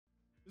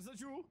Is that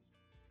you?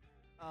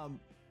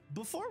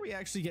 Before we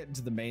actually get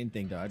into the main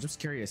thing, though, I'm just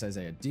curious,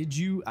 Isaiah. Did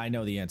you? I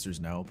know the answer is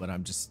no, but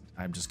I'm just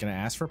gonna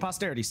ask for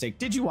posterity's sake.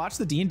 Did you watch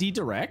the D&D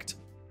Direct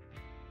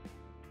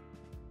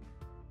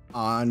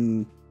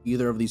on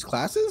either of these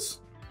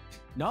classes?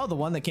 No, the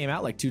one that came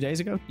out like 2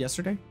 days ago,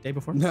 yesterday, day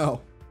before.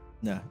 No.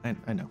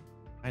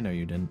 I know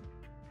you didn't.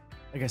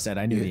 Like I said,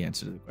 I knew the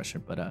answer to the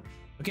question, but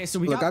okay.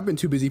 So I've been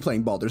too busy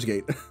playing Baldur's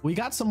Gate. We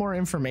got some more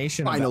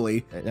information.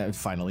 Finally,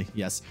 finally,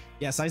 yes.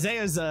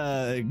 Isaiah's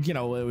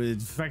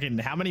fucking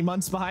how many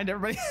months behind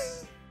everybody?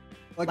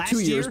 Like last 2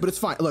 years, but it's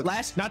fine. Look,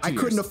 I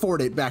couldn't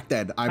afford it back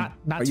then.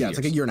 Not it's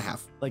like a year and a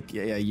half. Like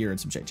a year and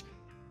some change.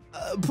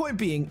 Point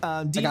being,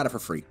 I got it for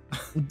free.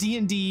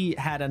 D&D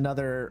had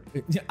another.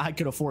 I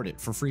could afford it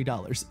for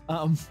 $3.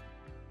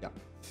 Yeah.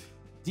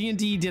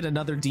 D&D did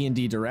another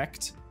D&D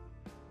Direct,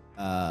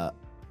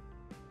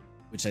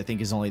 which I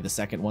think is only the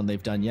second one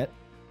they've done yet.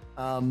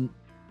 And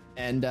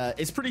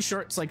it's pretty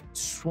short. It's like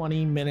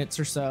 20 minutes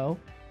or so,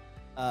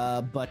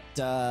 but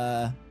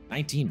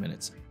 19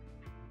 minutes.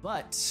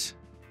 But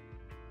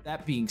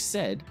that being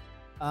said,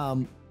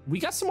 we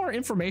got some more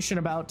information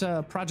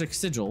about Project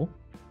Sigil,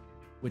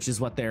 which is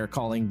what they're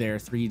calling their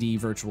 3D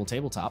virtual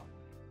tabletop.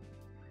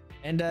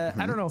 And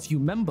I don't know if you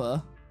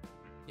remember.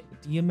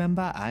 Do you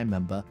remember? I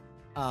remember.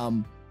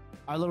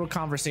 Our little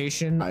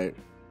conversation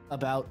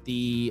about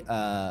the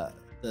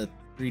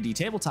 3D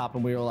tabletop,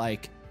 and we were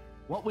like,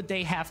 what would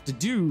they have to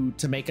do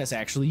to make us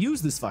actually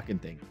use this fucking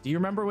thing? Do you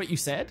remember what you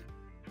said?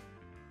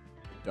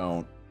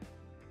 Don't.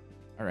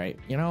 All right.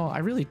 I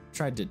really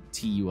tried to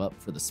tee you up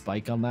for the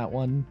spike on that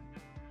one.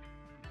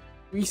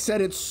 We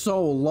said it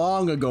so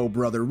long ago,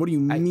 brother. What do you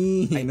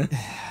mean? I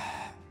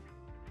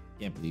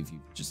can't believe you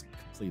just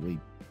completely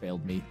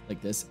failed me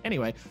like this.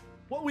 Anyway,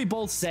 what we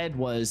both said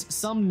was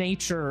some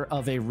nature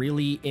of a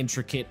really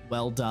intricate,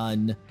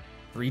 well-done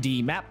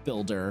 3D map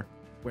builder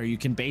where you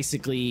can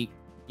basically,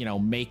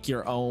 make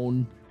your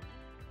own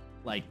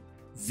like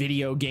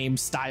video game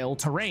style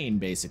terrain,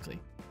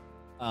 basically.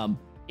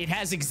 It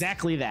has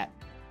exactly that.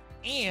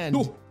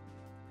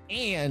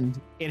 And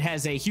it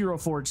has a Hero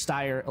Forge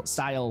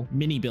style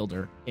mini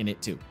builder in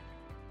it too.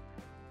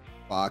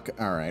 Fuck.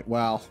 All right.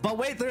 Well, but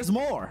wait, there's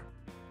more.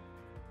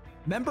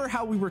 Remember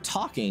how we were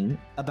talking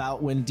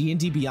about when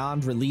D&D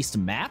Beyond released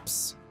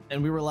maps?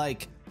 And we were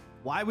like,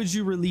 why would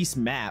you release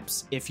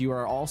maps if you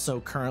are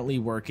also currently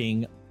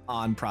working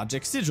on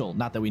Project Sigil?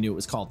 Not that we knew it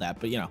was called that,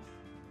 but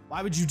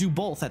why would you do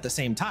both at the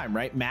same time,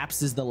 right?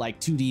 Maps is the like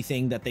 2D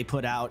thing that they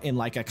put out in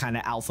like a kind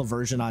of alpha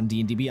version on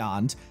D&D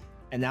Beyond.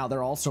 And now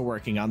they're also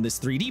working on this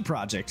 3D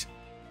project.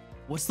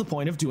 What's the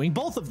point of doing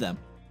both of them?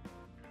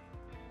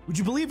 Would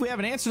you believe we have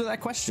an answer to that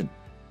question?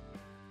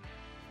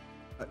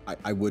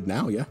 I would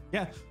now, yeah.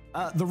 Yeah.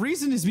 The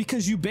reason is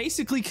because you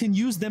basically can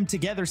use them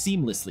together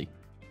seamlessly.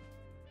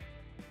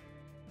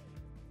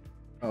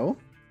 Oh?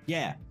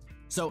 Yeah.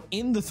 So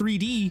in the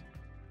 3D,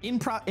 in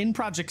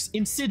projects,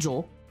 in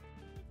Sigil,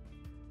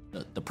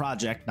 the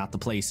project, not the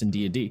place in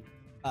D&D,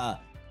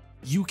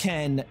 you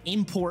can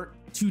import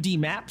 2D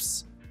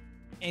maps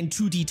and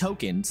 2D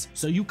tokens.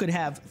 So you could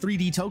have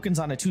 3D tokens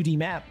on a 2D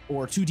map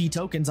or 2D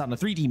tokens on a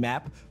 3D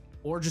map,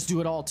 or just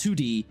do it all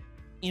 2D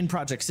in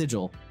Project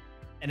Sigil.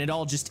 And it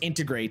all just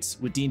integrates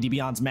with D&D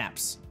Beyond's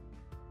maps.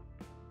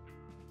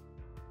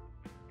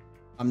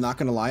 I'm not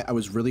going to lie. I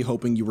was really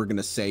hoping you were going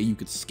to say you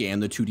could scan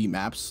the 2D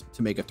maps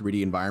to make a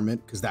 3D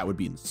environment, because that would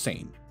be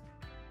insane.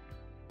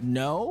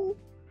 No,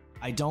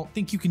 I don't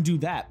think you can do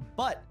that.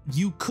 But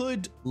you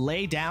could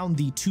lay down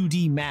the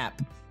 2D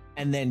map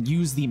and then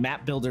use the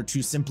map builder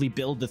to simply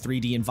build the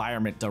 3D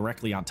environment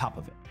directly on top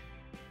of it.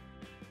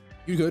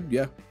 You could,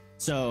 yeah.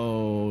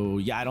 So,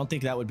 yeah, I don't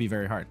think that would be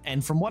very hard.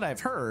 And from what I've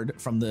heard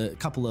from the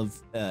couple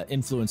of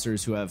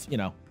influencers who have,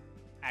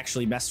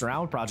 actually messed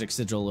around with Project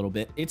Sigil a little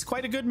bit, it's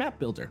quite a good map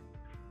builder.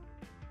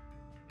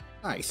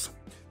 Nice.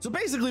 So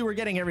basically, we're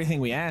getting everything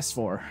we asked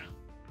for.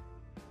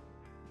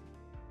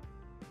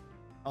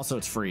 Also,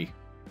 it's free.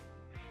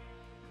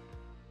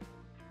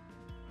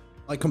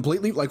 Like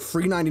completely, like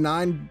free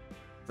 99?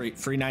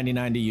 Free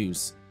 99 to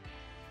use.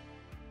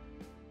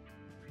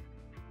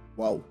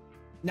 Whoa.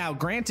 Now,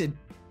 granted,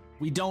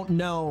 we don't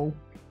know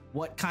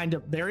what kind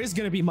of... There is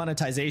going to be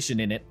monetization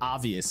in it,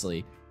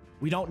 obviously.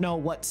 We don't know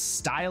what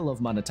style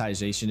of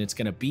monetization it's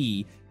going to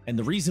be. And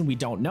the reason we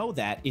don't know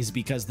that is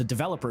because the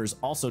developers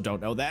also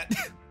don't know that.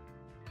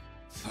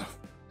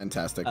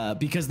 Fantastic.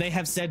 Because they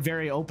have said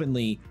very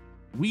openly,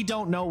 we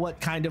don't know what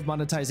kind of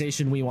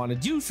monetization we want to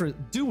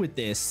do with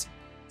this.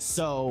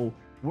 So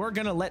we're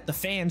going to let the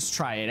fans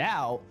try it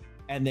out.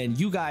 And then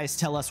you guys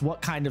tell us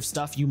what kind of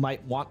stuff you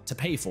might want to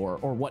pay for,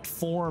 or what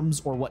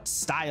forms or what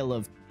style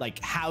of like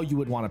how you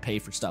would want to pay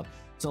for stuff.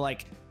 So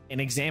like an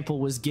example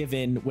was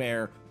given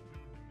where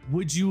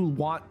would you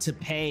want to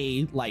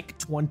pay like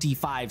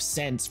 25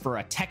 cents for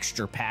a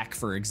texture pack,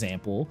 for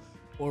example,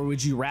 or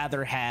would you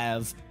rather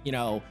have,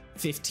 $15,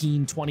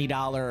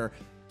 $20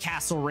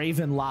 Castle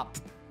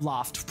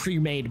Ravenloft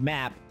pre-made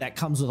map that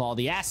comes with all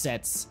the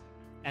assets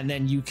and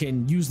then you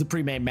can use the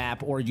pre-made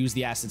map or use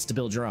the assets to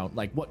build your own.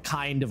 Like, what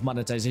kind of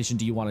monetization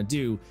do you want to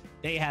do?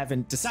 They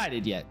haven't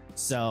decided yet.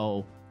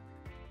 So,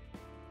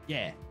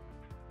 yeah.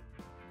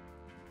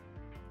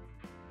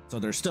 So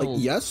they're still...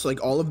 Like, yes,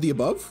 like all of the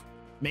above?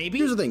 Maybe?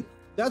 Here's the thing.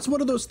 That's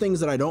one of those things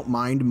that I don't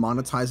mind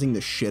monetizing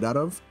the shit out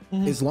of,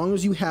 as long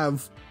as you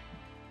have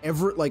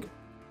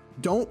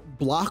don't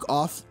block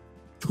off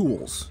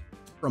tools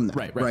from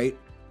that, right?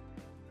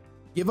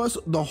 Give us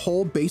the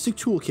whole basic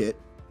toolkit,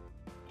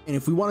 and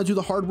if we want to do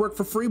the hard work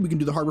for free, we can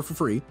do the hard work for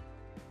free,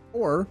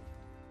 or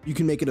you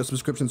can make it a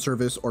subscription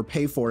service or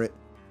pay for it,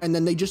 and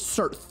then they just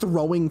start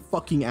throwing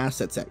fucking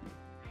assets at you.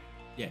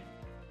 Yeah.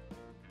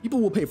 People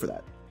will pay for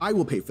that. I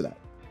will pay for that.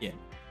 Yeah.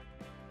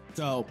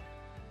 So,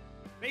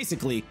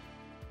 basically...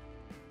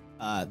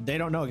 they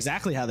don't know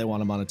exactly how they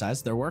want to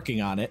monetize. They're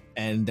working on it,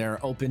 and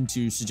they're open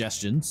to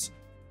suggestions.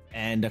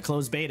 And a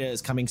closed beta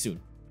is coming soon.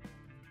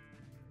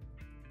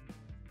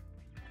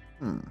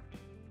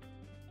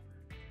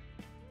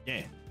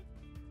 Yeah.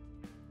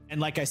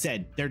 And like I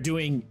said, they're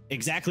doing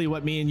exactly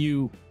what me and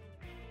you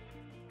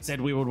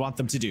said we would want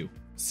them to do.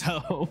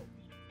 So,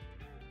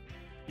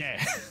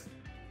 yeah.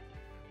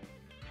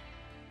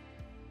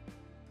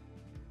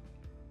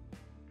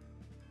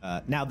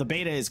 Now the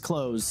beta is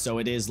closed, so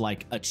it is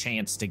like a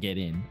chance to get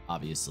in,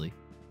 obviously.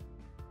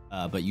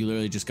 But you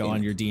literally just go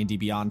on your D&D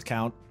Beyond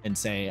account and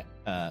say,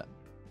 I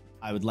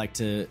would like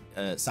to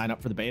sign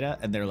up for the beta,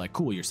 and they're like,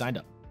 cool, you're signed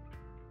up.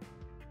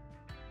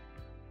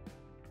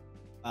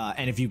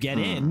 And if you get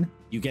in,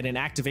 you get an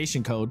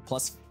activation code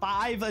plus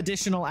 5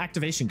 additional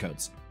activation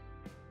codes.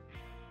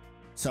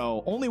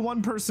 So only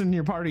one person in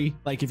your party,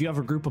 like if you have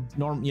a group of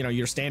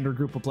your standard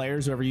group of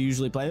players, whoever you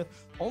usually play with,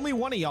 only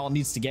one of y'all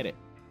needs to get it.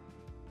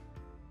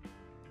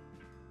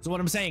 So what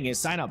I'm saying is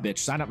sign up, bitch.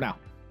 Sign up now.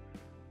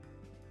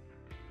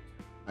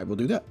 I will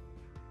do that.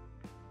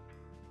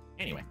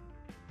 Anyway,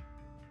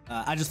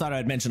 I just thought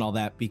I'd mention all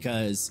that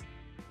because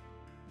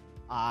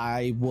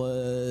I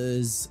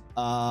was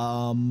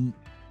a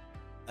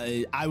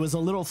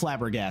little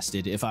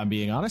flabbergasted, if I'm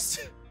being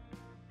honest.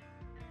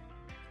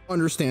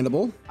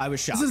 Understandable. I was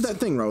shocked. This is that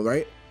thing, though,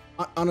 right?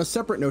 On a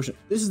separate notion,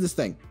 this is this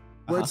thing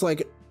where it's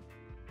like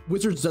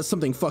Wizards does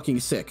something fucking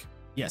sick.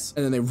 Yes.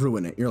 And then they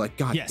ruin it. You're like,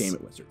 God damn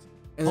it, Wizards.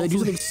 And then they do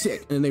something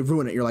sick, and then they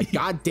ruin it. You're like,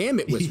 God damn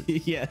it,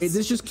 Wizards. Yes.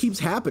 This just keeps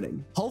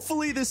happening.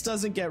 Hopefully this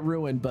doesn't get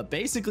ruined, but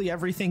basically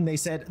everything they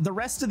said, the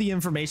rest of the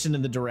information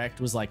in the direct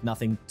was like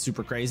nothing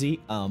super crazy.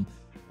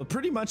 But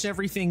pretty much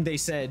everything they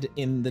said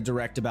in the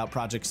direct about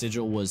Project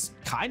Sigil was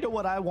kind of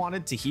what I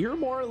wanted to hear,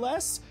 more or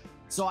less.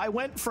 So I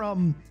went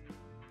from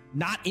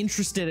not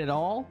interested at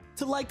all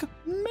to like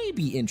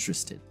maybe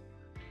interested.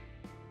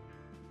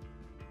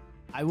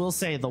 I will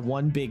say the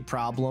one big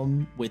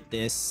problem with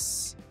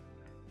this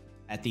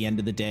at the end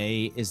of the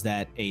day is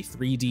that a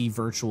 3D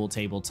virtual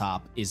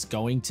tabletop is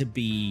going to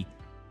be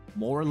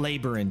more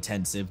labor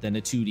intensive than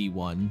a 2D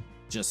one,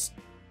 just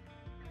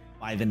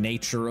by the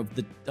nature of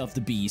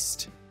the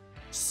beast.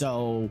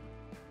 So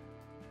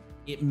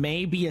it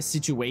may be a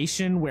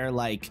situation where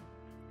like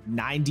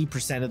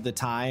 90% of the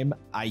time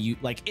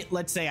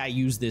let's say I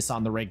use this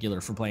on the regular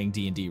for playing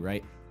D&D,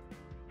 right?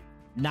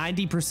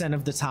 90%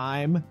 of the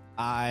time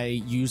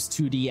I use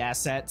 2D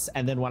assets,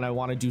 and then when I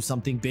want to do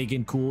something big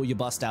and cool, you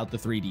bust out the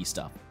 3D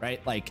stuff,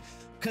 right? Like,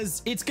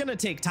 because it's gonna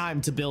take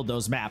time to build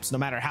those maps, no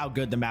matter how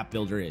good the map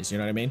builder is. You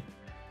know what I mean?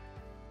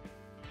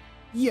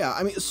 Yeah,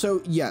 I mean,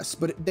 so yes,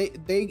 but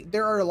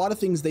there are a lot of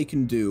things they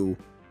can do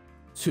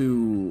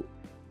to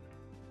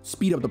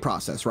speed up the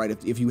process, right?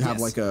 If you have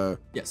like a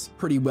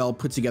pretty well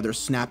put together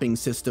snapping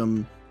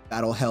system,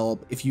 that'll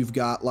help. If you've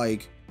got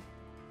like,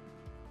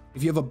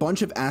 if you have a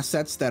bunch of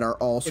assets that are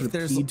all sort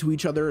of keyed to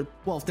each other.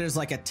 Well, if there's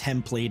like a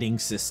templating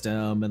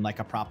system and like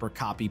a proper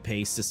copy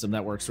paste system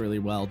that works really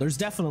well, there's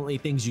definitely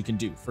things you can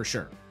do for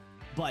sure.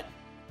 But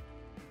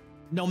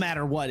no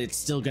matter what, it's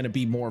still going to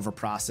be more of a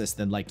process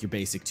than like your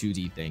basic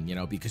 2D thing, you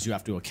know, because you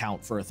have to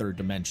account for a third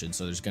dimension.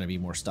 So there's going to be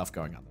more stuff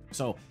going on there.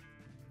 So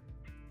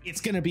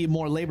it's going to be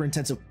more labor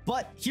intensive.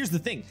 But here's the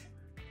thing.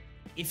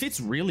 If it's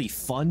really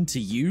fun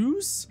to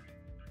use,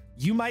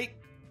 you might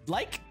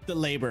like the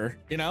labor,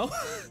 you know?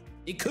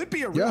 It could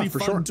be a really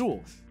fun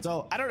tool.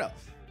 So I don't know.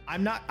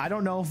 I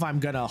don't know if I'm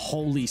going to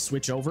wholly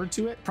switch over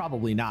to it.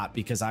 Probably not,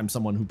 because I'm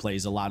someone who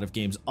plays a lot of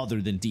games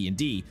other than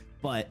D&D.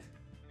 But,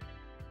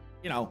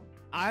 you know,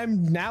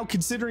 I'm now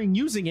considering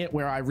using it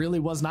where I really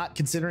was not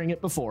considering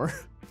it before.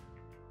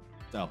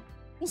 So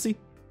we'll see.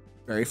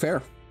 Very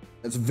fair.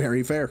 That's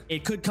very fair.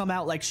 It could come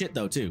out like shit,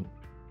 though, too.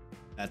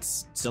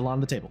 That's still on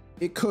the table.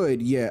 It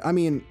could, yeah. I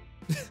mean,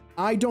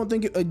 I don't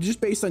think just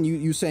based on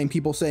you saying,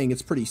 people saying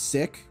it's pretty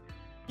sick.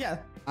 Yeah.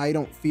 I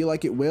don't feel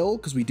like it will,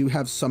 because we do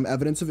have some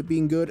evidence of it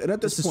being good. And at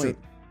this point,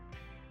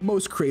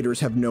 most creators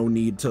have no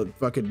need to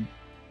fucking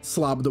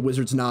slob the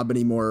Wizard's knob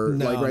anymore.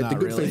 No, like, right? The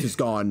good really. faith is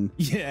gone.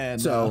 Yeah.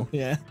 So no,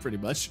 yeah, pretty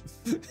much.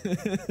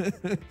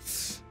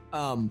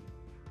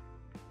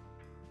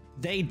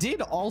 They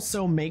did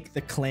also make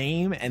the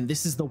claim, and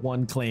this is the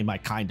one claim I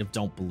kind of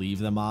don't believe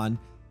them on.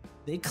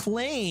 They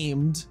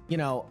claimed, you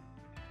know,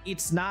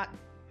 it's not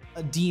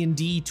a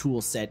D&D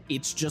tool set.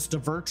 It's just a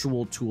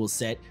virtual tool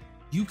set.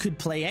 You could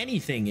play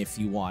anything if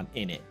you want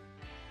in it.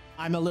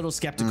 I'm a little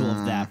skeptical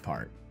of that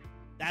part.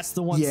 That's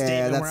the one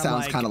statement that where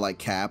sounds kind of like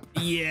cap.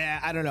 Yeah,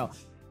 I don't know.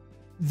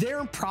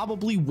 There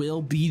probably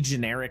will be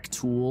generic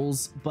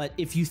tools, but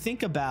if you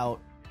think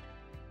about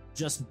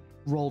just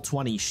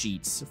Roll20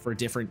 sheets for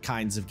different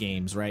kinds of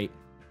games, right?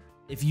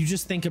 If you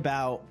just think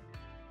about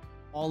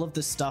all of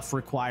the stuff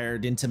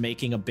required into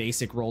making a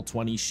basic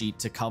Roll20 sheet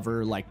to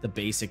cover like the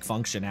basic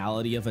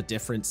functionality of a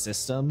different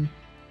system,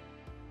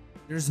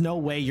 there's no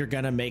way you're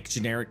gonna make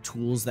generic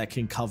tools that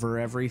can cover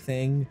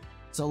everything.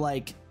 So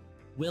like,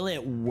 will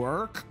it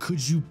work?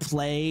 Could you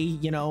play,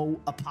 you know,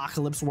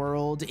 Apocalypse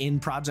World in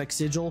Project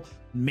Sigil?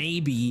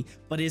 Maybe,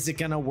 but is it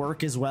gonna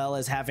work as well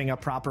as having a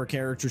proper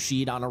character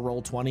sheet on a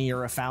Roll20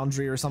 or a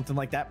Foundry or something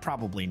like that?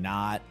 Probably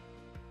not.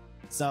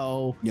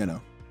 So, you know,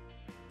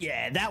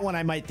 yeah, that one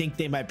I might think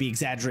they might be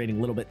exaggerating a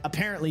little bit.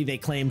 Apparently, they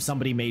claim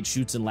somebody made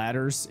chutes and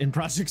ladders in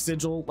Project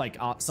Sigil, like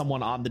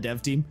someone on the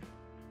dev team.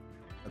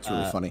 That's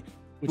really funny.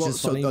 Which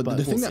is funny, the but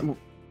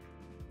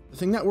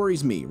thing that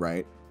worries me,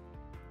 right,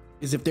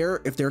 is if they're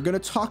gonna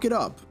talk it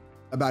up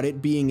about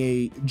it being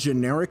a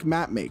generic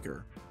map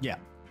maker. Yeah.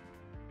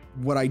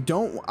 What I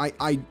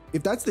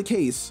if that's the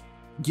case,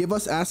 give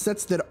us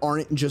assets that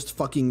aren't just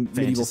fucking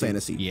medieval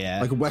fantasy. Yeah.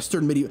 Like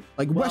Western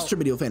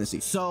medieval fantasy.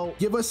 So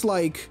give us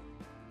like,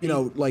 you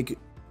know, like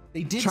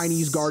they did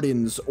Chinese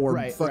gardens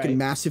or fucking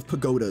massive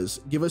pagodas.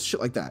 Give us shit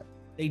like that.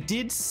 They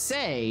did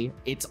say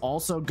it's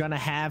also gonna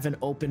have an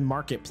open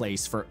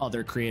marketplace for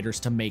other creators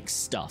to make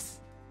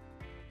stuff,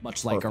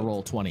 much like a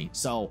Roll20.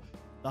 So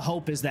the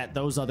hope is that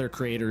those other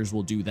creators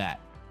will do that.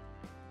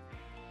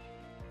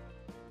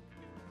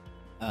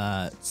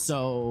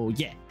 So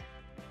yeah,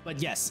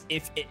 but yes,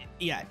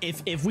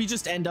 if we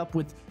just end up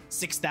with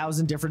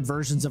 6,000 different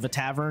versions of a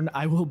tavern,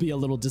 I will be a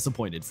little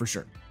disappointed for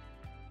sure.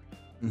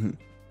 Mm-hmm.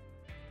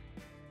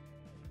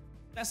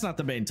 That's not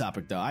the main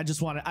topic though. I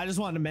just wanted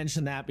to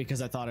mention that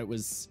because I thought it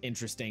was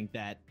interesting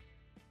that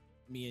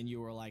me and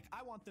you were like,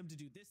 I want them to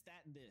do this,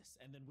 that, and this,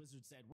 and then Wizard said,